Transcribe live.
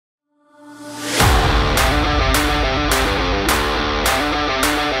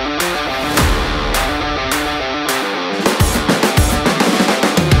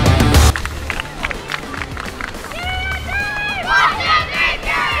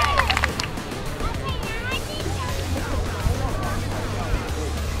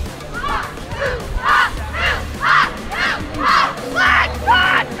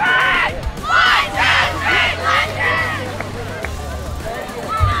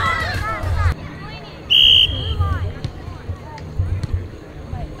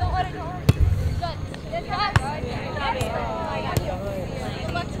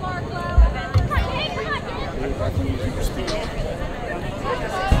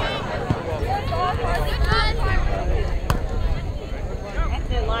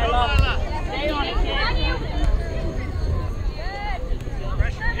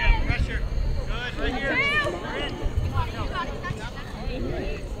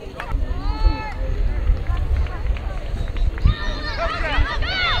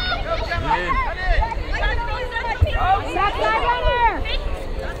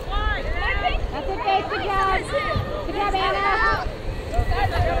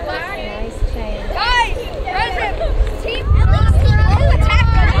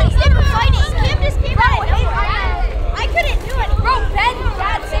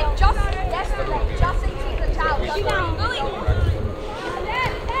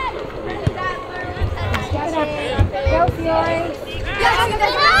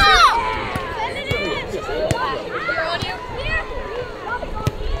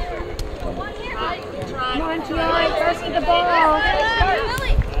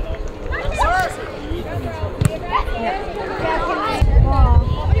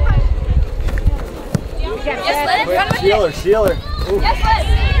Sealer. Yes,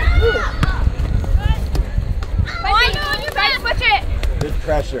 switch it. Good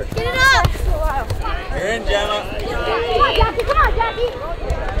pressure. Get it up. You're in, Gemma. Come on, Jackie. Come on, Jackie.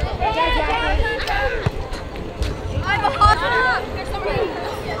 I'm a hot. There's somebody.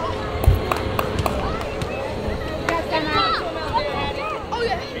 Oh,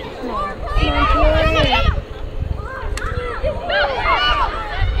 yeah.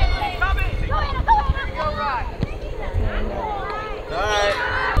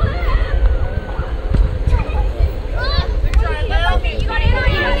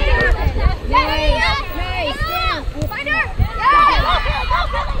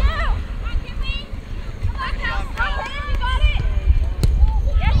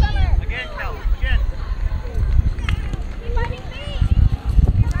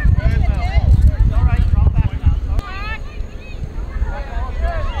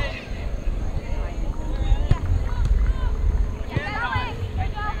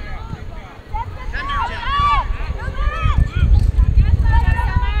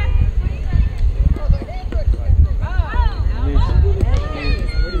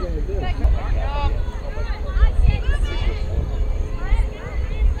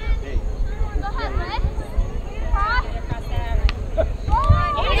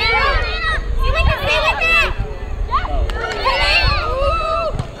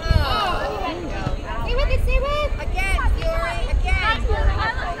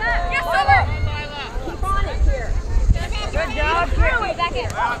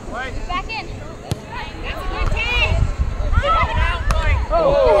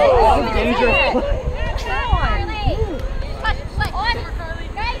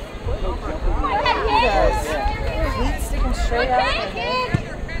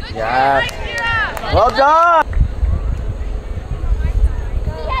 Yeah. Well done.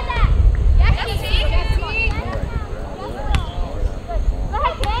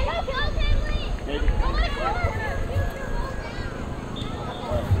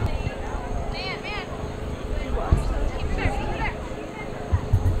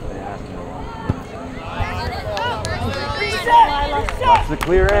 That's the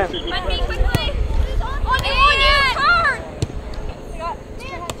clear end.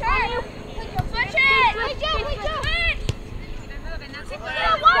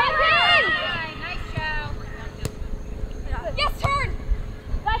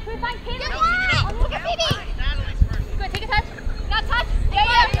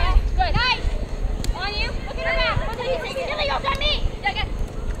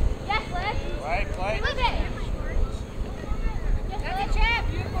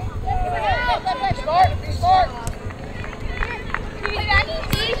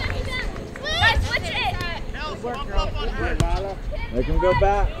 They can go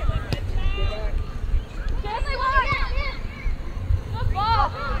back.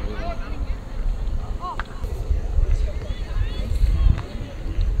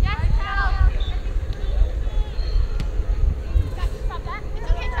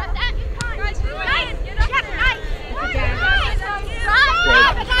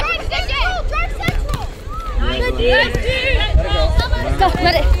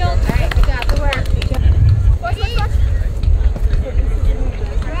 Let it.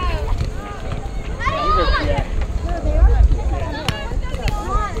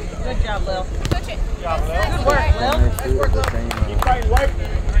 Good job, Lil. Good job, Lil. Good work, Lil. Good work, Lil. Keep fighting white.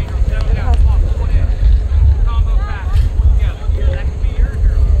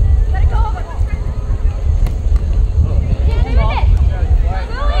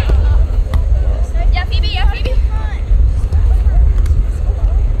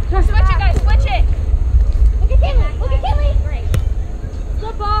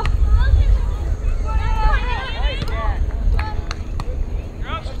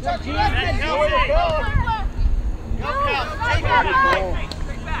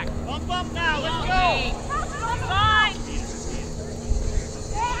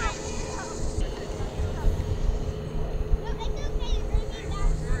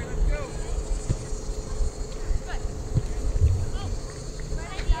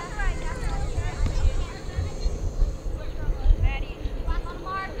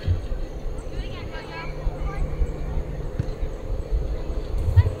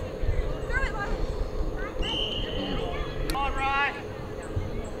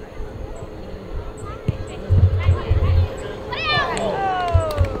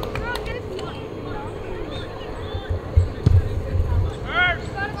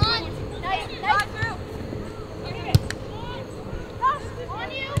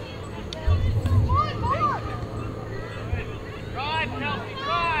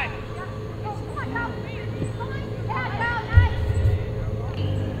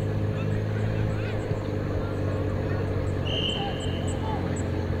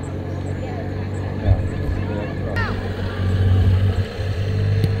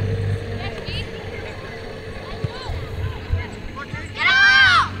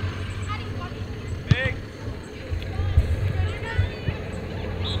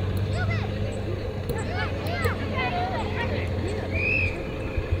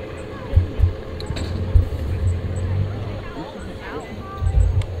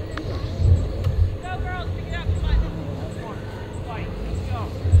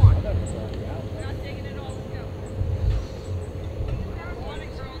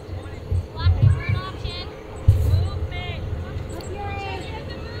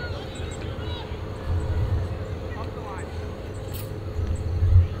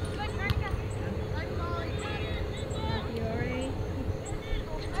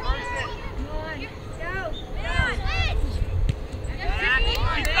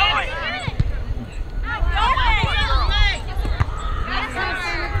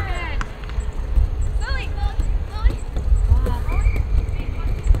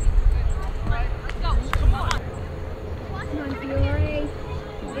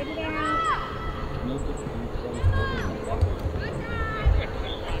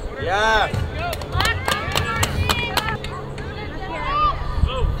 Yeah.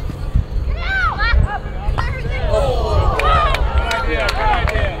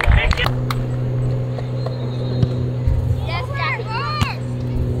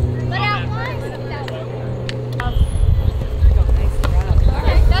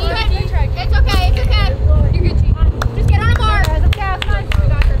 It's okay. You're good, G. Just get on a mark. You got her.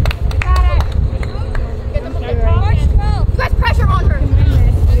 Get them on the march. You guys pressure on her.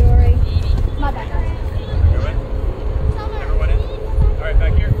 My bad. Everyone in? All right,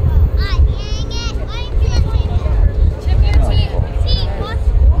 back here.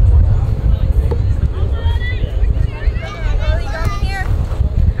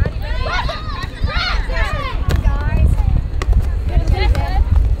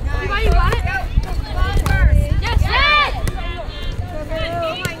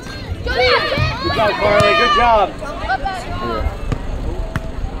 Good job, Carly. Good job.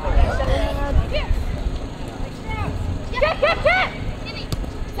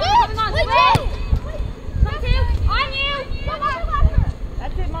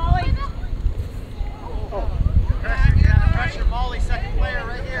 That's it, Molly. Pressure, Molly, second player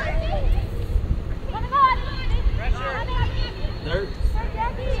right here. Pressure. Third.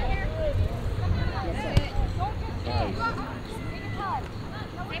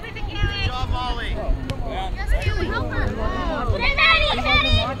 Good job, Molly.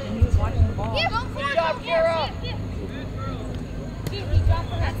 Good job, Kara.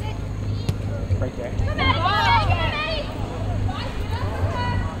 Right there.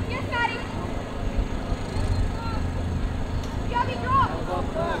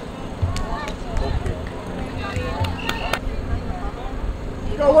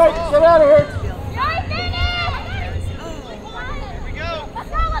 Go, wait, get out of here. Here we go. Let's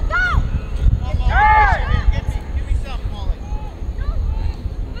go! Come on, Molly. Give me some, Molly.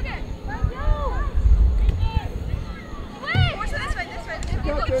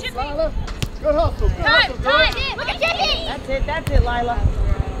 Got this, Lila. Good hustle, good hustle, girl. Look at Jimmy! That's it, Lila.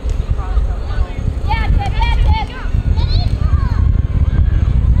 Yeah, that's it.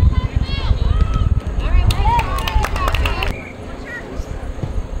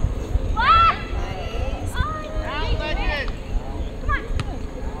 Out, legend.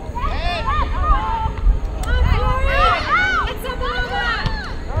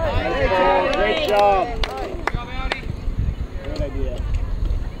 Great job. Good job, Audi. Good idea.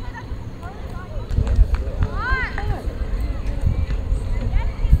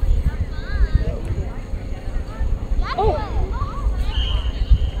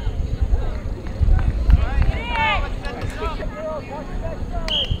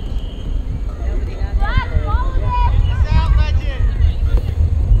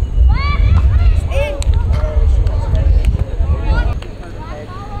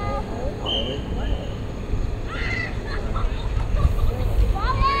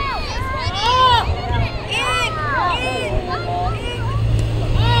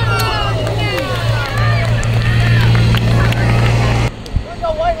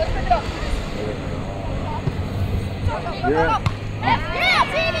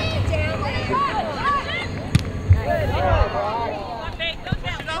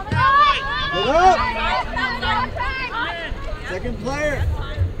 Second player.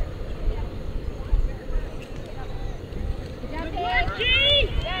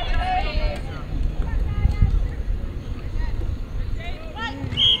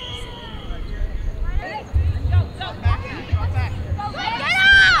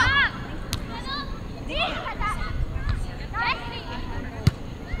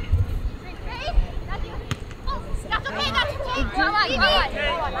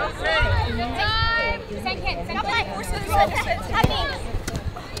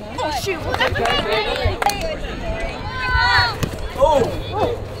 Oh shoot!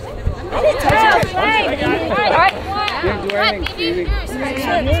 Didn't do anything, Stevie. You're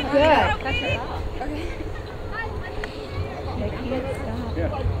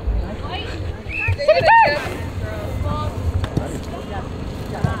good.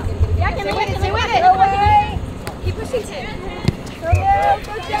 Stay with it. Keep pushing, Tim. Good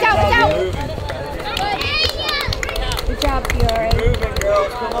job. Good job, Fiore. Moving,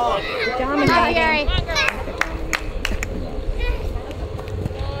 girls. Come on. Good dominating.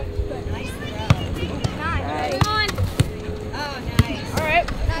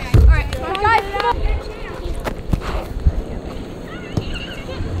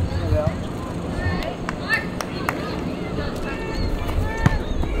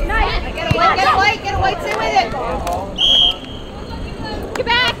 Get away, stay with it. Get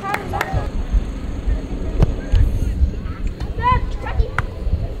back.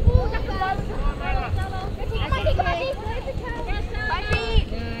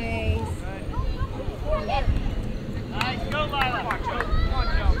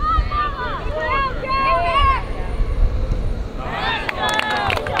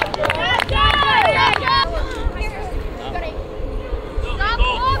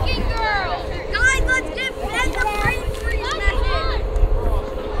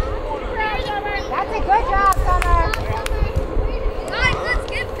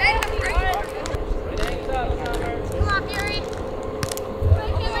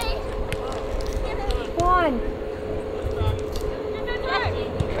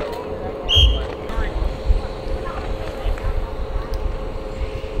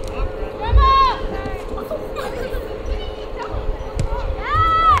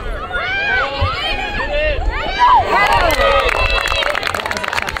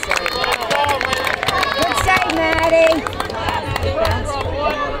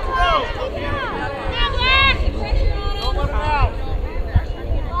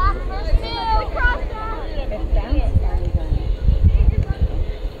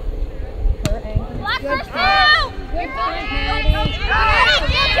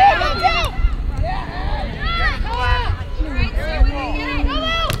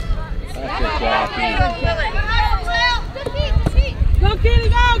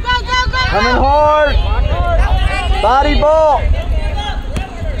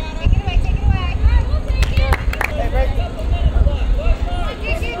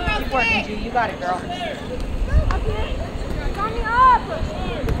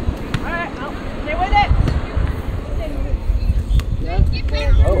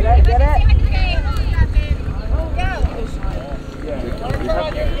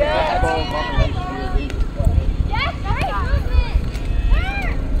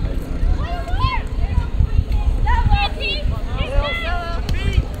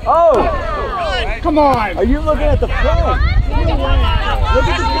 Oh! Come on. Are you looking at the play? Look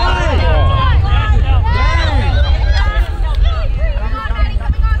at the play.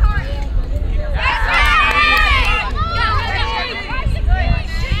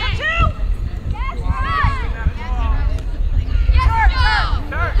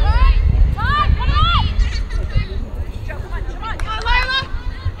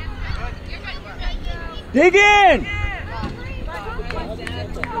 Dig in!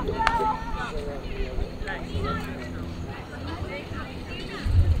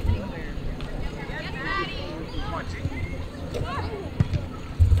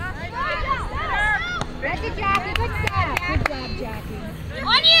 That's it, Jackie. Good stuff. Good job, Jackie.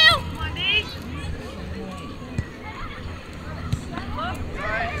 On you!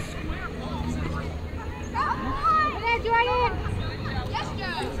 Come there, Jordan. Yes,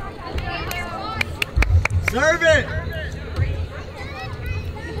 Joe. Serve it.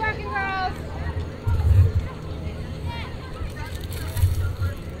 Keep working, girls.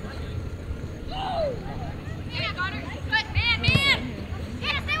 Yeah, got her. Good, man.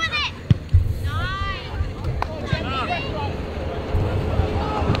 Yeah, stay with it. Nice.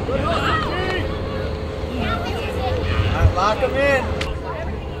 Lock him in.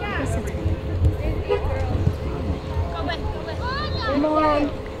 Come on.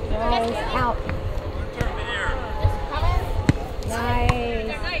 Nice. Out.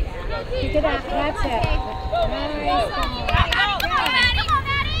 Nice. Pick it up. That's it. Nice. Come on,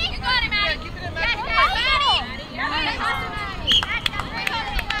 Maddie. You got it, Maddie. Yes, Maddie.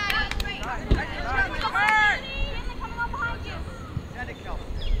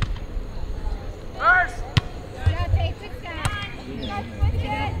 First! Yeah, take 6 down. Push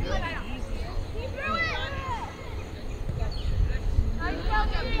it.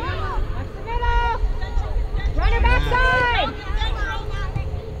 Watch the middle. Run her backside.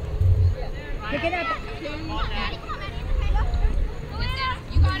 Pick it up. You got it.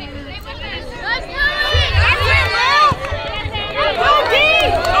 Stay with it. Let's go. Go, Dee.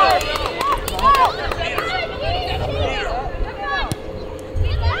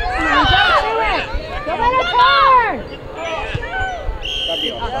 Go let her turn.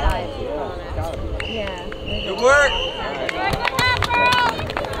 Yeah. Good work.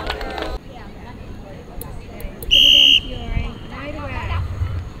 Put it in, Fiore. Right away.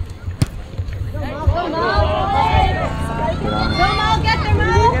 Go, Mo. Go, Mo. Get there, Mo.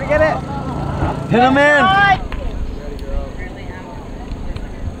 Get it! Hit him in!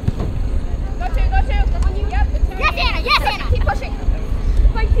 Go two. Yep. Yes, Anna. Yes, Anna. Keep pushing.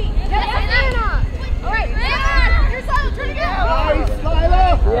 Fight feet. Yes, Anna. All right. You're solid. Turn it again. Nice, Lila.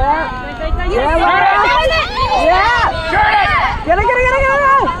 Yeah! Yeah.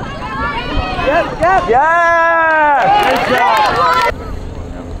 Get it! Yes! Yeah! Good job!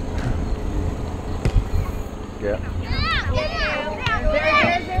 Yeah.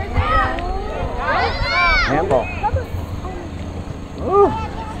 Handball. Ooh.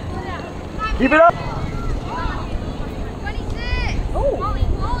 Keep it up! 26. Molly.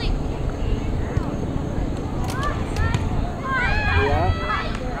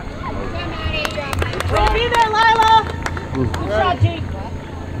 Be there, Lila. Good shot, G.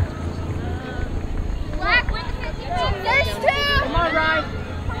 Black with the 52. There's 2. Come on, Ryan.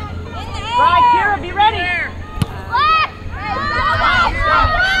 Ryan, Kira, be ready. Black.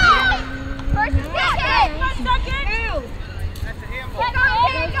 First is second. That's a handball. Go.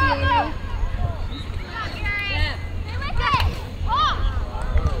 Stay with it. Oh.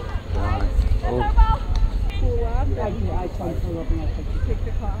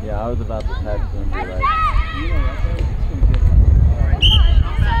 Yeah, I was about to text him. That's Like, that.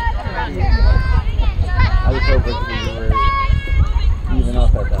 I was hoping we were even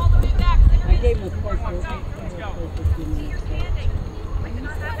up at that point. I gave him a close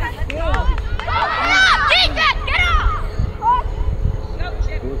Get off!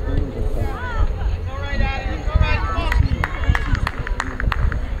 Go right at it. Go right. Come on.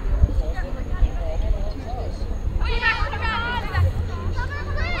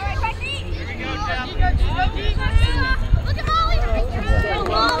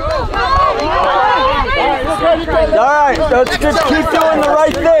 Alright, let's just keep doing the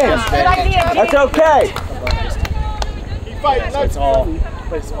right things. That's okay. Keep fighting. It's all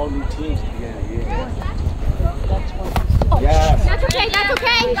new teams at the beginning of the year. Yes. That's okay.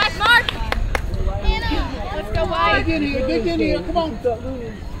 That's Mark. Let's go wide. Dig in here. Come on. Go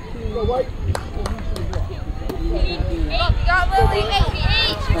white. Got Lily.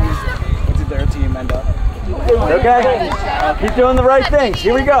 88. What did their team end up? Okay? Keep doing the right things.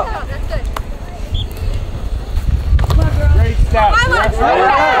 Here we go. That's good. Great stuff.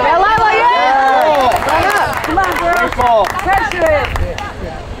 Right.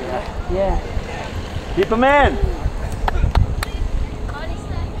 Keep him in.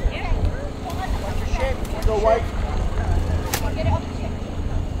 Go White.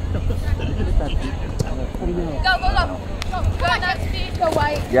 Go. Good, that's speed. Go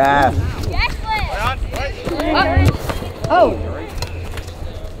White. Yes. Yes, Liz. Oh.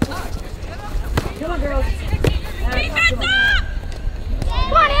 Come on, girls. Defense up!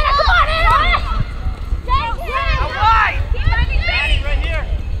 Come on, Anna! Out wide! Keep driving, Betty! Right here.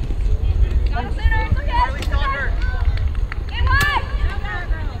 Got him center, it's okay. Harley's on her. Get wide!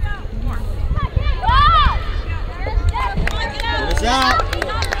 Get us out.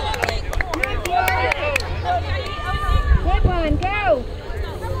 Good one, go.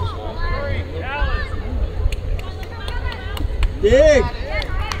 Dig.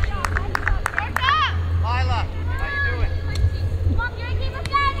 Lila, how you doing? Come on, Gary, keep us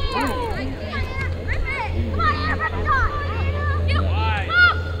steady! Come on, Anna, press the top! You! Wide.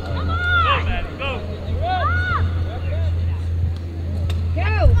 Stop! Go, Maddie, go.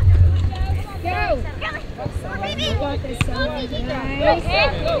 Go. Baby! You got this so much. Go, Nice. kid!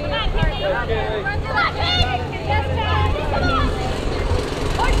 Come on, kid! Come on, kid! Yes, Dad! Come on!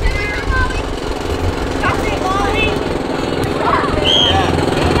 Push it, Molly! That's it, Molly! Yeah!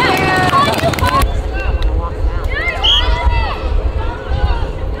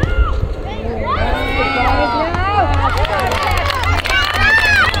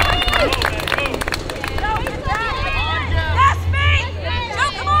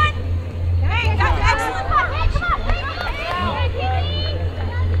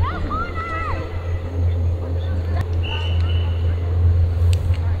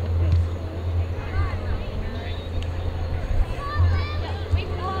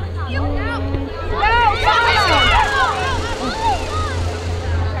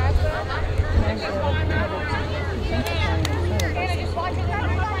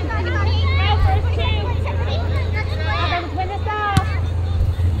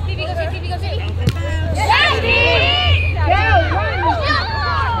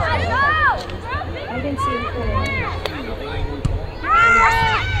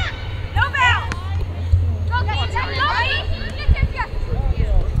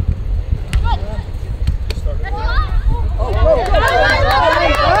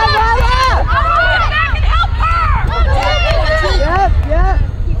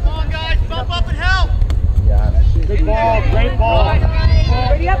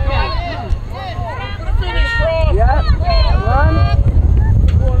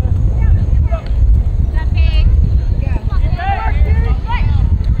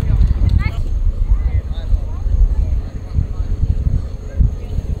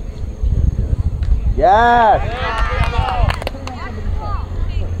 Yes.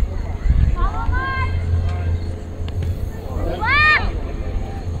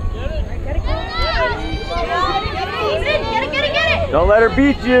 Don't let her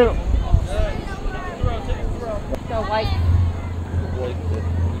beat you. Go, White.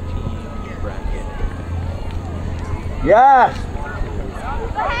 Yes.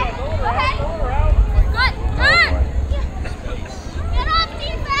 Go ahead. Good. Get off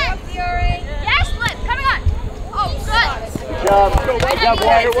defense. Yes, Flip. Coming on. Oh, good. Good job. Good job,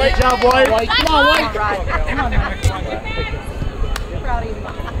 White. Good job, White. Come on, White. Proud of you.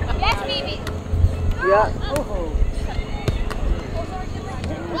 Yes, Phoebe. Yeah.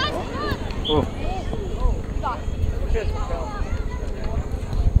 Oh.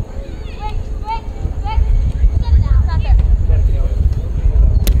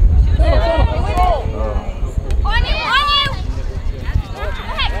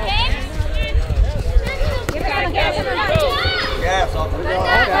 Yes, off the Nice.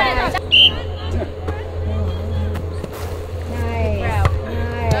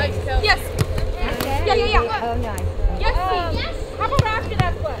 Nice. Yes. Yeah. Oh, nice. Yes, yes. How about after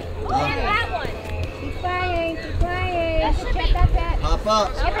that play? That one. Keep playing. That's it. Hop up.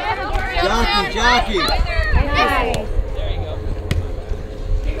 Jockey. Nice.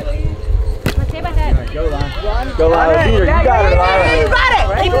 Go, Lon. Go, Lila. You got it, Lila. You got it.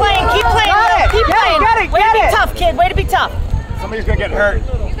 Keep playing. Keep playing. Keep playing. Way to be tough, kid. Way to be tough. Somebody's going to get hurt.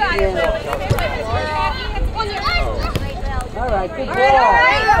 You got it. All right, good ball. All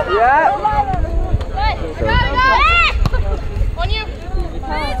right. Yeah. Good. On you.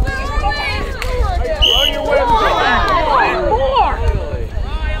 Blow your wings. Four.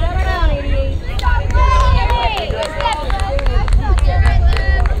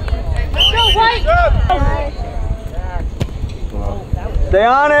 Stay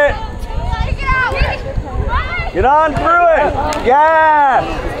on it. Get on through it. Yes.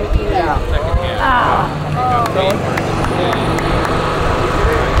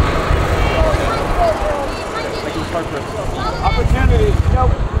 Opportunity.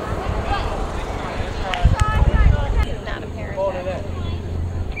 Nope. Not a parent.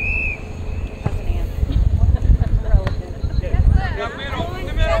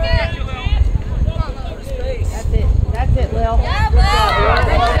 That's it, Lil.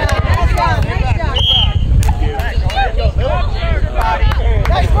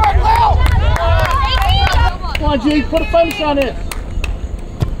 Nice work, Lil! Come on, G, put a finish on it.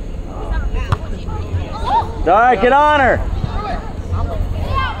 All right, get on her.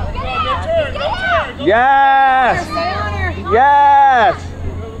 Yes. Yes.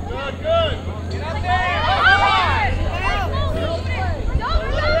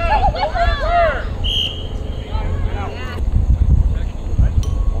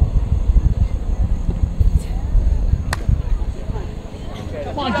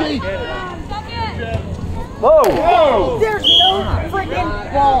 Come on, G. Whoa. Whoa. There's no freaking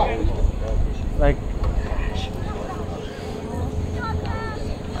ball. Like.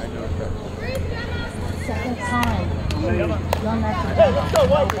 Second time. Hey, let's go.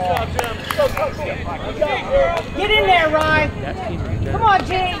 Good job, Jim. Go, Jim. Good job, girl. Get in there, Ryan. Come on, G.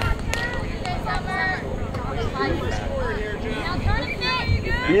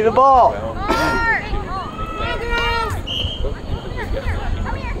 Be the ball.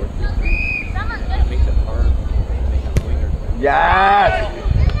 Yes.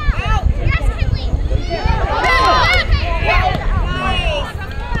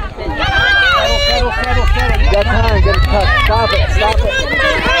 Settle. You got time. Get a touch. Stop it. Stop it.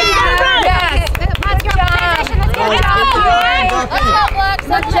 Yes. Good job.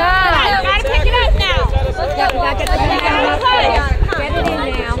 Good job. Gotta pick it up now. Get it in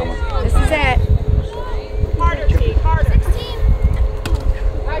now. This is it. Harder, T. Harder. 16.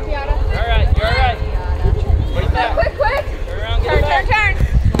 Alright, you're alright. Quick. Turn.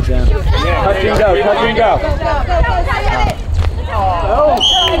 Touch and go. Touch and go.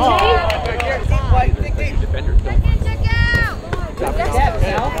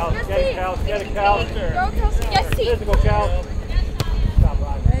 Get it, Cal. Yes, T. Physical, Cal.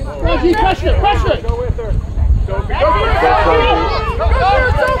 Go, G, pressure it. Go with her. Go for it.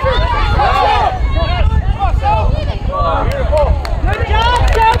 Beautiful. Good job,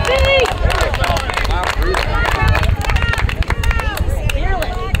 Sophie.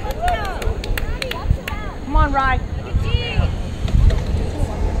 Come on, Rye.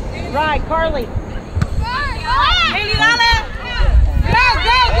 Rye, Carly. Hey, you got it. Go.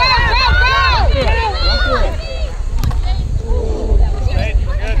 Hey,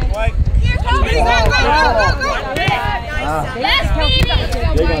 good, White. Here, go. Yes, baby.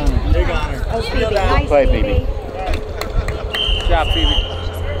 Big on her. Oh, Phoebe. Good play, Phoebe. Good job, Phoebe.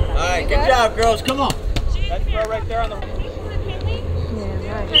 All right, good job, girls. Come on. That's throw right there on the.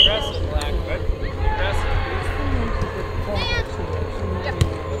 Aggressive, Black. Good. Aggressive.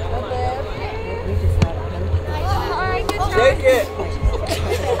 All right, good job. Take it.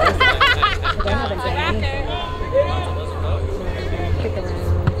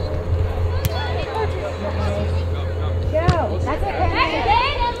 That's it.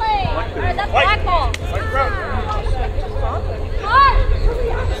 Or is that black ball?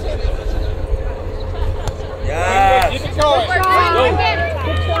 Yes. Keep it going.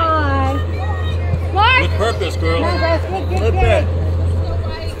 Good try. With purpose, girls. Flip it.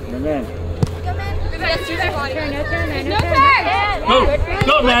 Amen.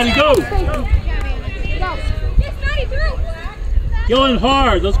 Go, Maddie, go. Going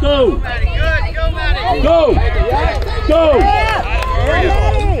hard. Let's go. Go.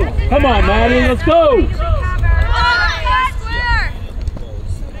 Come on, Maddie. Let's go.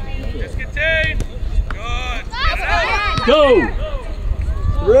 Just contain. Good. Go.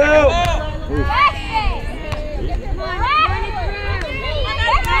 Through.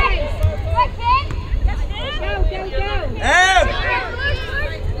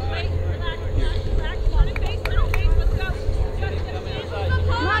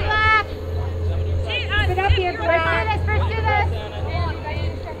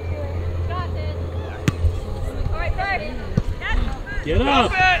 Get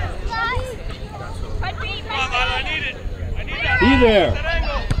up. Come on, Lila, I need it. Be there. That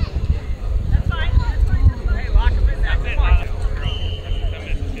angle. Hey, lock him in. That's it, Lila. 10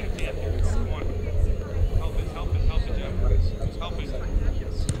 minutes. Let's get a tee up here. Come on. Help us, Jeff. Help us.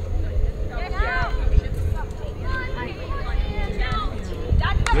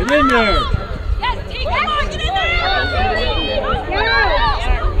 Get in there. Yes, T, come on, get in there.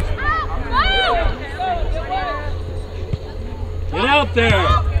 Get out there.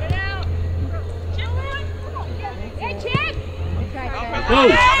 Hey, Chip.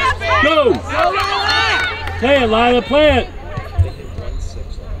 Go. Play it, Lila, play it.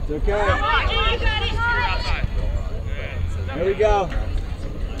 It's okay. There we go.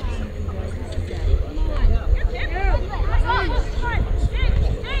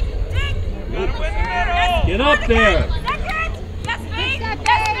 Get up there.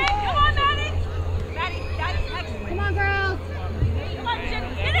 Come on, girls.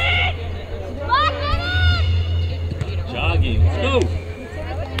 Jogging. Let's go.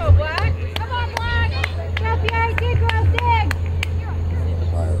 Come on, Black. Go, Pierre. Dig, girls, dig.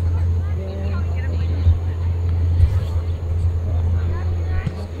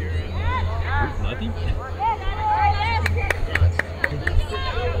 Nothing.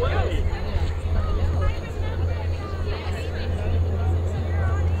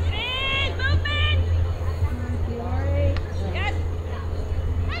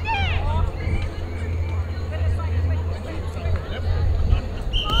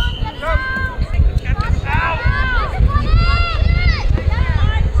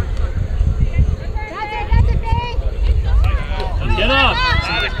 Get up.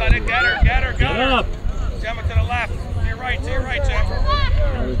 Alex, let it. Get her. Get her. Get up. Gemma to the left. To your right, Gemma.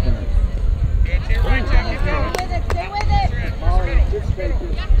 Yeah, to your right, Gemma. Keep going. Stay with it.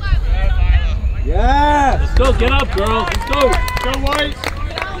 Yeah. Let's go. Get up, girls. Let's go. Go, White.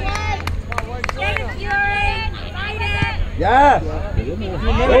 Yes.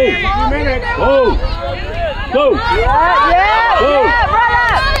 Go. Go. Yeah. Go.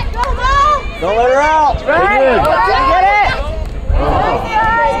 Don't let her out. Take it in. Get it.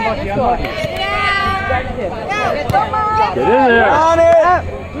 Get in there. On it.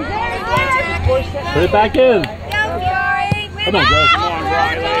 Put it back in. Come on, girls. Come on,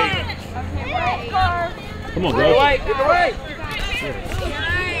 Riley. Come on, girls.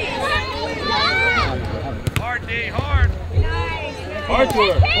 Hard, D. Hard. Hard to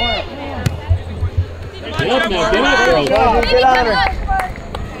her. Get up now. Get up, girls. Get on her.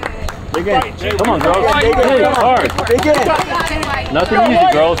 Dig in. Come on, girls. Dig in. Hey, hard. Dig in. Nothing easy,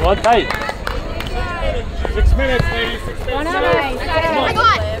 girls. One tight. 6 minutes, ladies. 6 minutes.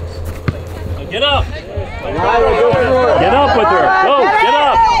 Now get up. Riley, go through her. Get up with her. Go. Get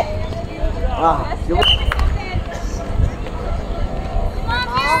up. Ah, good.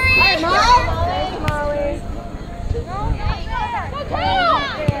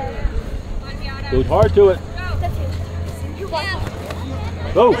 Goes hard to it.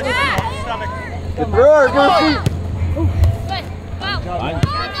 Go. Get through her. Go feet. Fine.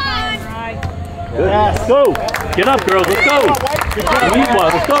 Good. Let's go. Get up, girls. Let's go. We need one.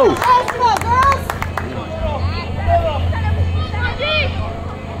 Let's go.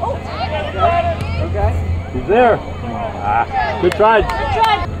 Who's there? Ah, good try.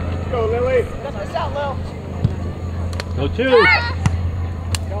 Go, Lily. Go two.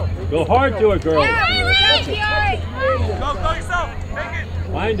 Go hard to it, girls. Go yourself. Take it.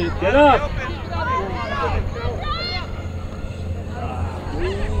 Find it. Get up.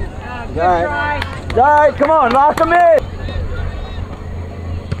 It's all right. It's all right. Come on. Lock them in.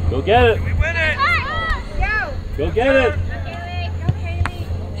 Go get it. We win it. Go get it.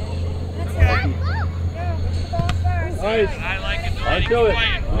 Nice. I like it. Hard to it.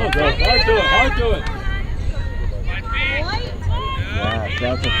 Come on, girls. Hard to it. Hard to it. Find feet. Yeah,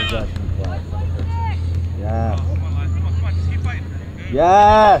 that's a possession play. Yeah. Come on, just keep fighting. Good.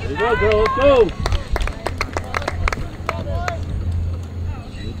 Yes. There you go, girl. Let's go.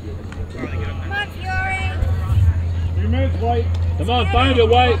 Charlie, get up there. 3 minutes, White. Come on, find it,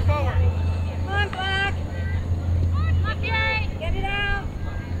 White. Forward.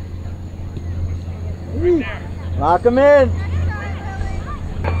 Lock them in.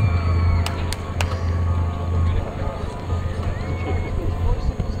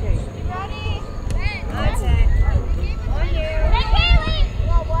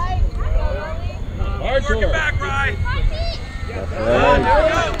 Hard to Work it her. back, Rye. Yes.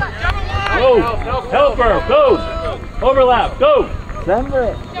 Go. Help her. Go. Overlap. Go. Send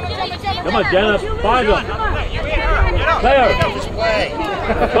her. Come on, Jenna. Find them. Play her.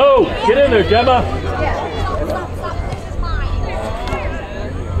 Go. Get in there, Gemma.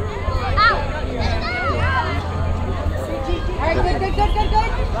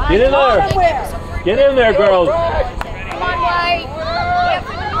 Get in there. Get in there, girls. Come on, White.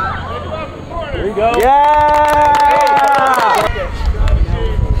 There you go. Yeah.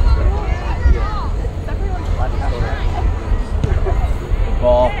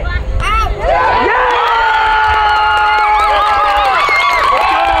 Ball.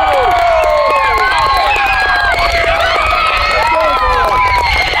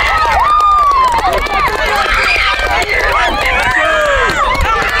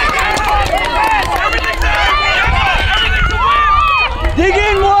 Everything's out.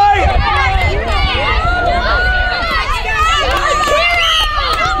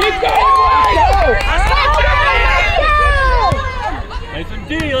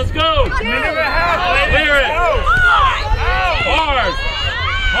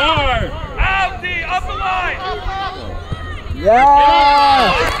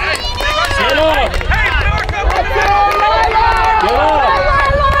 Yeah! Get up! Get up!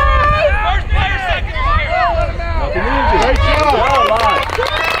 First player, second player. Nothing easy. Great job. Yeah, live.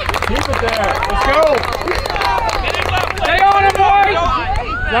 Keep it there. Let's go. Stay on it, boys.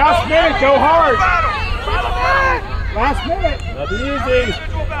 Last minute, go hard. Last minute. Nothing easy.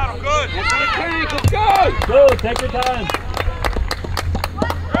 Good. Let's go. Go, take your time.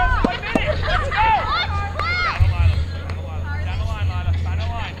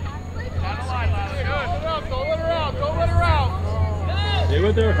 Stay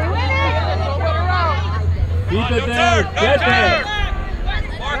with her. Keep it there. Get there.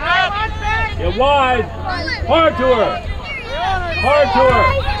 Get wide. Hard to her. Hard to her.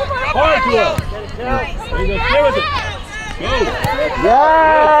 Hard to her. There you go. Stay with it. Go.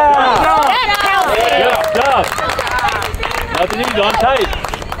 Yeah! Good job. Nothing easy. On tight.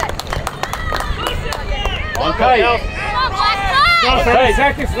 On tight. On 30 tight.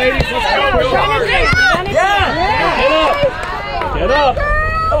 seconds, ladies. Let's go. Push hard. Yeah! Get up. Get up.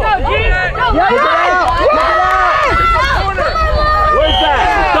 Where's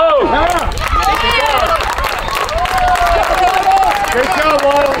that? Go. Great job,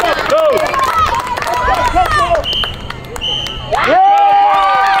 Waddle. Go.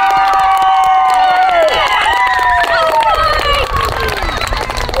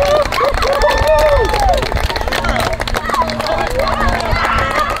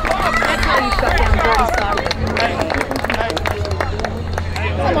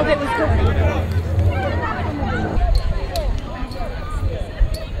 Some of it was good.